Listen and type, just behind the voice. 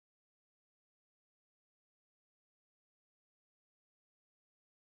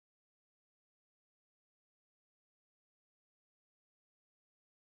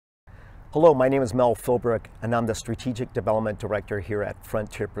Hello, my name is Mel Philbrook, and I'm the Strategic Development Director here at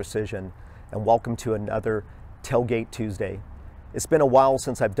Frontier Precision, and welcome to another Tailgate Tuesday. It's been a while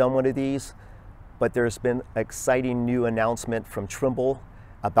since I've done one of these, but there's been an exciting new announcement from Trimble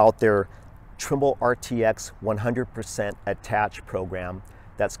about their Trimble RTX 100% attach program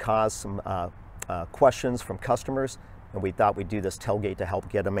that's caused some questions from customers, and we thought we'd do this tailgate to help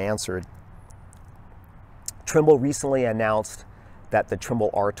get them answered. Trimble recently announced that the Trimble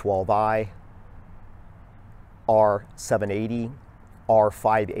R12i, R780,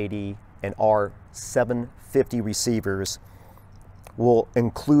 R580, and R750 receivers will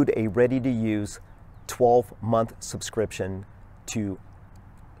include a ready-to-use 12-month subscription to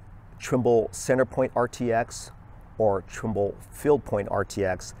Trimble CenterPoint RTX or Trimble FieldPoint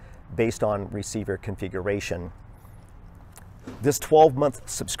RTX based on receiver configuration. This 12-month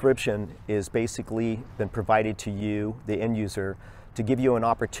subscription is basically been provided to you, the end user, to give you an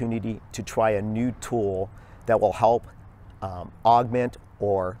opportunity to try a new tool that will help augment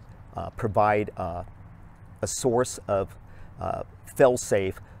or provide a source of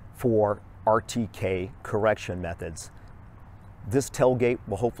fail-safe for RTK correction methods. This tailgate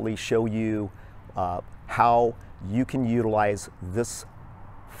will hopefully show you how you can utilize this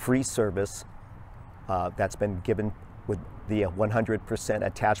free service that's been given with the 100%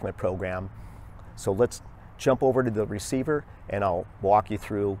 attachment program. So let's jump over to the receiver and I'll walk you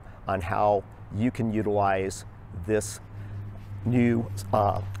through on how you can utilize this new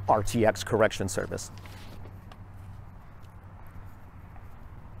RTX correction service.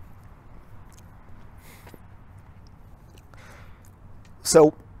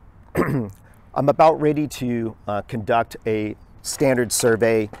 So I'm about ready to conduct a standard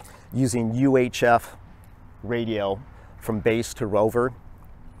survey using UHF radio from base to rover.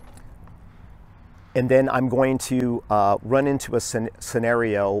 And then I'm going to run into a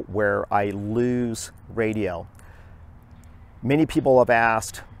scenario where I lose radio. Many people have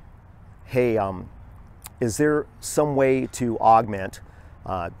asked, hey, is there some way to augment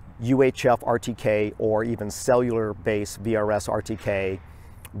UHF RTK or even cellular-based VRS RTK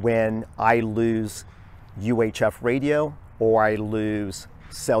when I lose UHF radio or I lose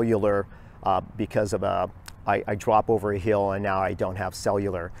cellular because of I drop over a hill and now I don't have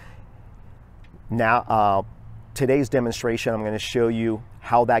cellular. Now, today's demonstration, I'm going to show you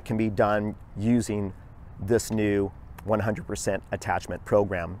how that can be done using this new 100% attachment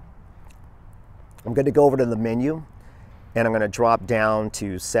program. I'm going to go over to the menu and I'm going to drop down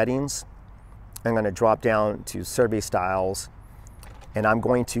to settings. I'm going to drop down to survey styles, and I'm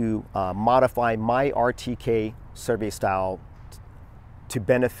going to modify my RTK survey style to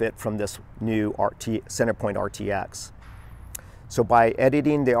benefit from this new CenterPoint RTX. So by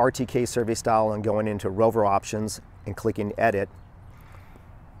editing the RTK survey style and going into rover options and clicking edit,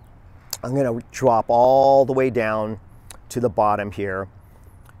 I'm going to drop all the way down to the bottom here,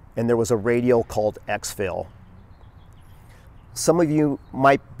 and there was a radial called Xfill. Some of you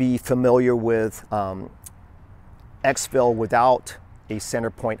might be familiar with Xfill without a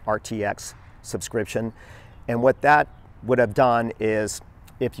CenterPoint RTX subscription, and what that would have done is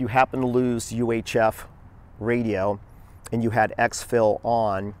if you happen to lose UHF radio and you had Xfill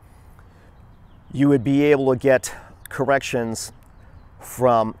on, you would be able to get corrections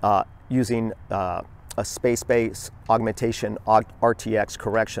from using a space-based augmentation RTX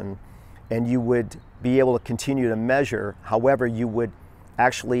correction, and you would be able to continue to measure. However, you would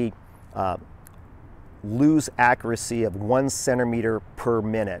actually lose accuracy of 1 centimeter per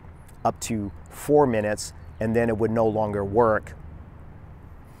minute up to 4 minutes, and then it would no longer work.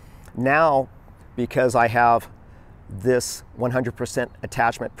 Now, because I have this 100%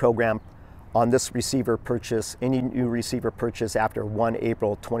 attachment program on this receiver purchase, any new receiver purchase after 1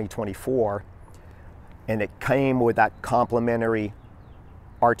 April 2024, and it came with that complimentary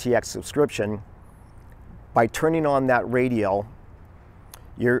RTX subscription, by turning on that radial,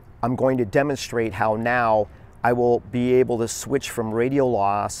 I'm going to demonstrate how now I will be able to switch from radial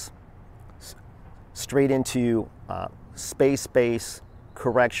loss straight into space-based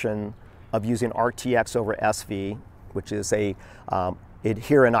correction of using RTX over SV, which is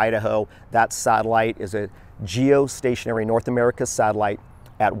here in Idaho, that satellite is a geostationary North America satellite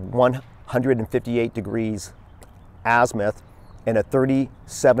at 158 degrees azimuth and a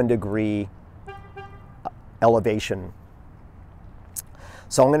 37-degree elevation.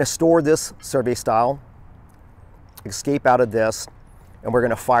 So I'm going to store this survey style, escape out of this, and we're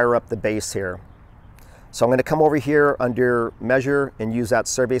going to fire up the base here. So I'm going to come over here under measure and use that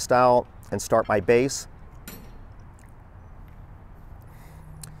survey style and start my base.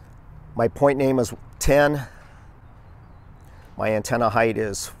 My point name is 10. My antenna height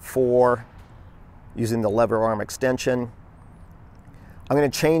is 4 using the lever arm extension. I'm going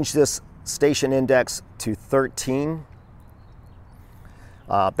to change this station index to 13.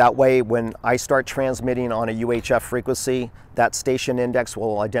 That way, when I start transmitting on a UHF frequency, that station index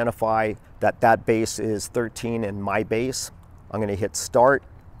will identify that that base is 13 in my base. I'm going to hit start,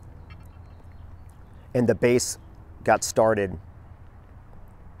 and the base got started.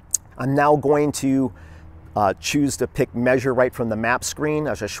 I'm now going to choose to pick measure right from the map screen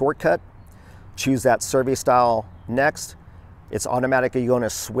as a shortcut. Choose that survey style next. It's automatically going to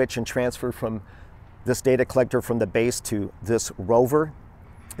switch and transfer from this data collector from the base to this rover.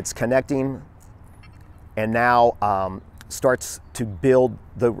 It's connecting, and now starts to build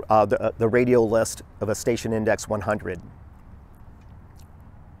the radio list of a station index 100.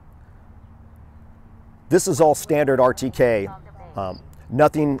 This is all standard RTK.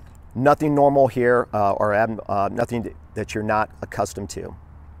 Nothing normal here, or nothing that you're not accustomed to.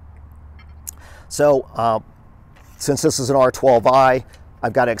 So since this is an R12i,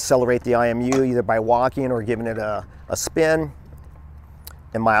 I've got to accelerate the IMU either by walking or giving it a spin.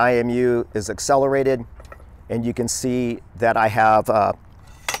 And my IMU is accelerated, and you can see that I have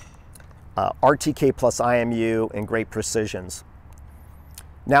RTK plus IMU and great precisions.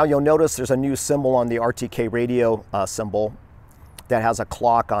 Now you'll notice there's a new symbol on the RTK radio symbol that has a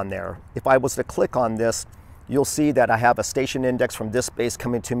clock on there. If I was to click on this, you'll see that I have a station index from this base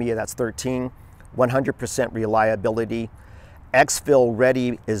coming to me, that's 13, 100% reliability. Exfil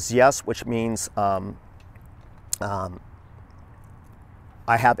ready is yes, which means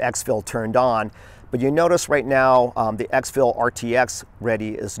I have exfil turned on, but you notice right now the Xfil RTX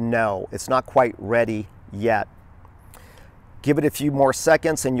ready is no. It's not quite ready yet. Give it a few more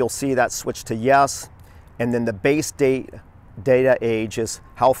seconds and you'll see that switch to yes, and then the base data age is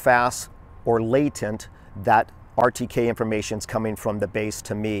how fast or latent that RTK information is coming from the base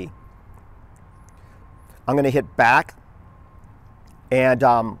to me. I'm going to hit back, and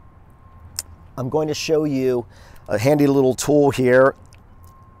I'm going to show you a handy little tool here.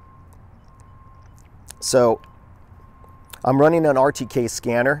 So I'm running an RTK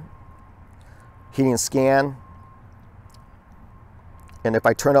scanner, hitting scan, and if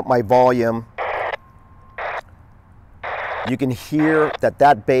I turn up my volume, you can hear that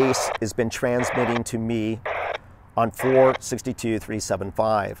that base has been transmitting to me on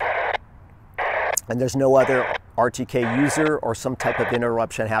 462.375. And there's no other RTK user or some type of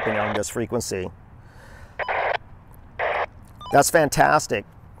interruption happening on this frequency. That's fantastic.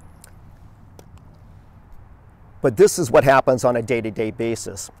 But this is what happens on a day-to-day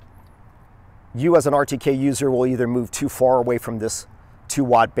basis. You as an RTK user will either move too far away from this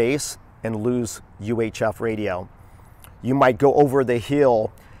 2-watt base and lose UHF radio. You might go over the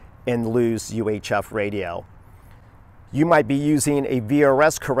hill and lose UHF radio. You might be using a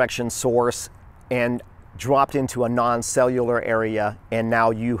VRS correction source and dropped into a non-cellular area, and now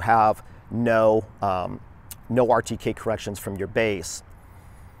you have no RTK corrections from your base.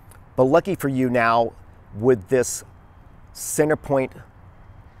 But lucky for you now, with this CenterPoint,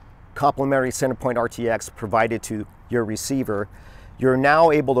 complementary CenterPoint RTX provided to your receiver, you're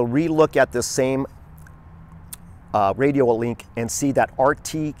now able to re-look at the same radio link and see that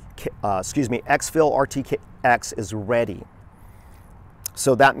Xfil RTX is ready.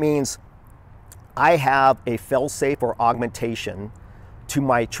 So that means I have a fail-safe or augmentation to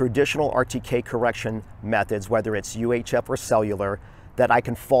my traditional RTK correction methods, whether it's UHF or cellular, that I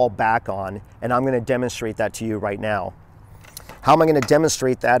can fall back on, and I'm going to demonstrate that to you right now. How am I going to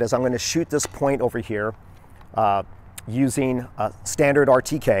demonstrate that is I'm going to shoot this point over here using standard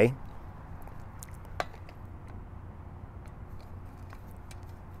RTK.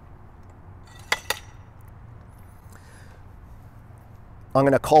 I'm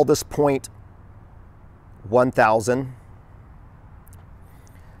going to call this point 1000.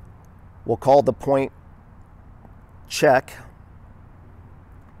 We'll call the point check.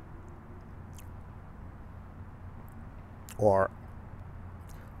 Or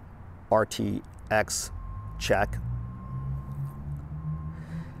RTX check.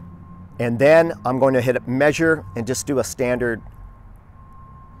 And then I'm going to hit measure and just do a standard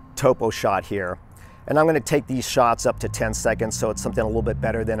topo shot here. And I'm going to take these shots up to 10 seconds, so it's something a little bit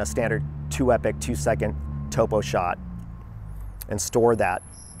better than a standard 2-epoch 2-second topo shot. And store that.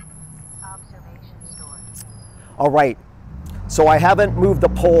 All right, so I haven't moved the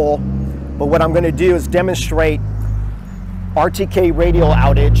pole, but what I'm going to do is demonstrate RTK radial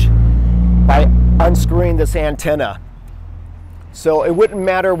outage by unscrewing this antenna. So it wouldn't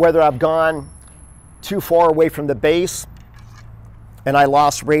matter whether I've gone too far away from the base and I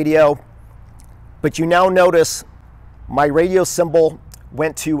lost radio, but you now notice My radio symbol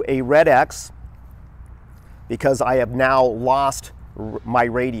went to a red X because I have now lost my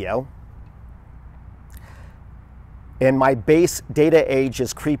radio. And my base data age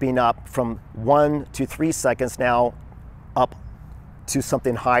is creeping up from 1 to 3 seconds now up to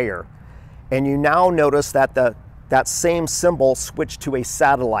something higher. And you now notice that that same symbol switched to a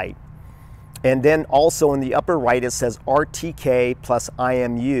satellite. And then also in the upper right, it says RTK plus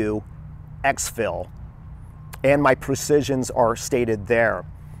IMU exfil. And my precisions are stated there.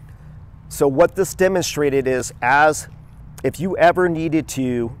 So what this demonstrated is, if you ever needed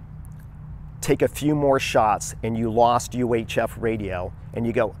to take a few more shots and you lost UHF radio and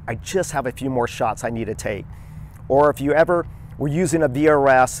you go, I just have a few more shots I need to take. Or if you ever were using a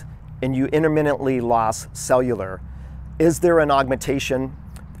VRS and you intermittently lost cellular, is there an augmentation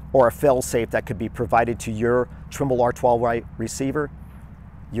or a fail-safe that could be provided to your Trimble R12 receiver?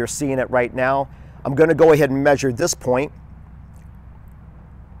 You're seeing it right now. I'm going to go ahead and measure this point,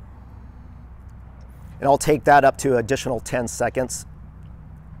 and I'll take that up to an additional 10 seconds.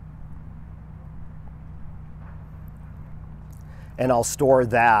 And I'll store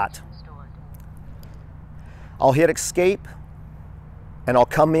that. I'll hit escape, and I'll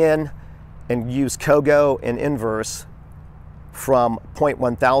come in and use Kogo and inverse from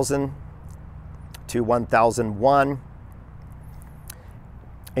 0.1000 to 1001.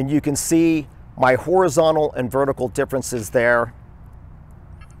 And you can see my horizontal and vertical differences there.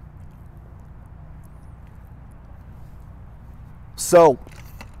 So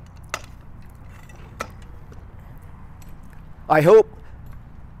I hope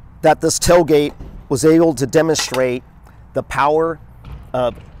that this tailgate was able to demonstrate the power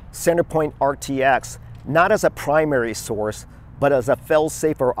of CenterPoint RTX, not as a primary source, but as a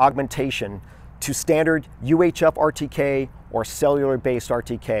fail-safe or augmentation to standard UHF RTK or cellular-based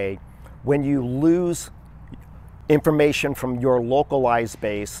RTK. When you lose information from your localized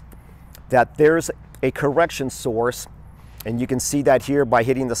base, that there's a correction source, and you can see that here by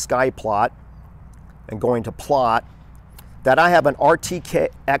hitting the sky plot and going to plot, that I have an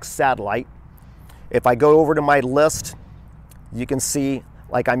RTX satellite. If I go over to my list, you can see,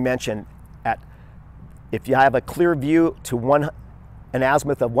 like I mentioned, if you have a clear view to an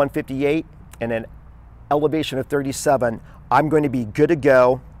azimuth of 158 and an elevation of 37, I'm going to be good to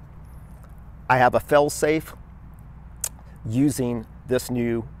go. I have a fail-safe using this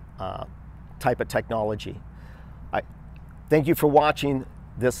new type of technology. Thank you for watching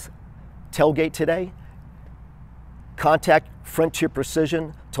this tailgate today. Contact Frontier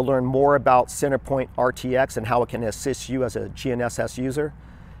Precision to learn more about CenterPoint RTX and how it can assist you as a GNSS user.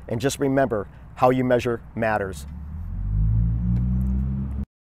 And just remember, how you measure matters.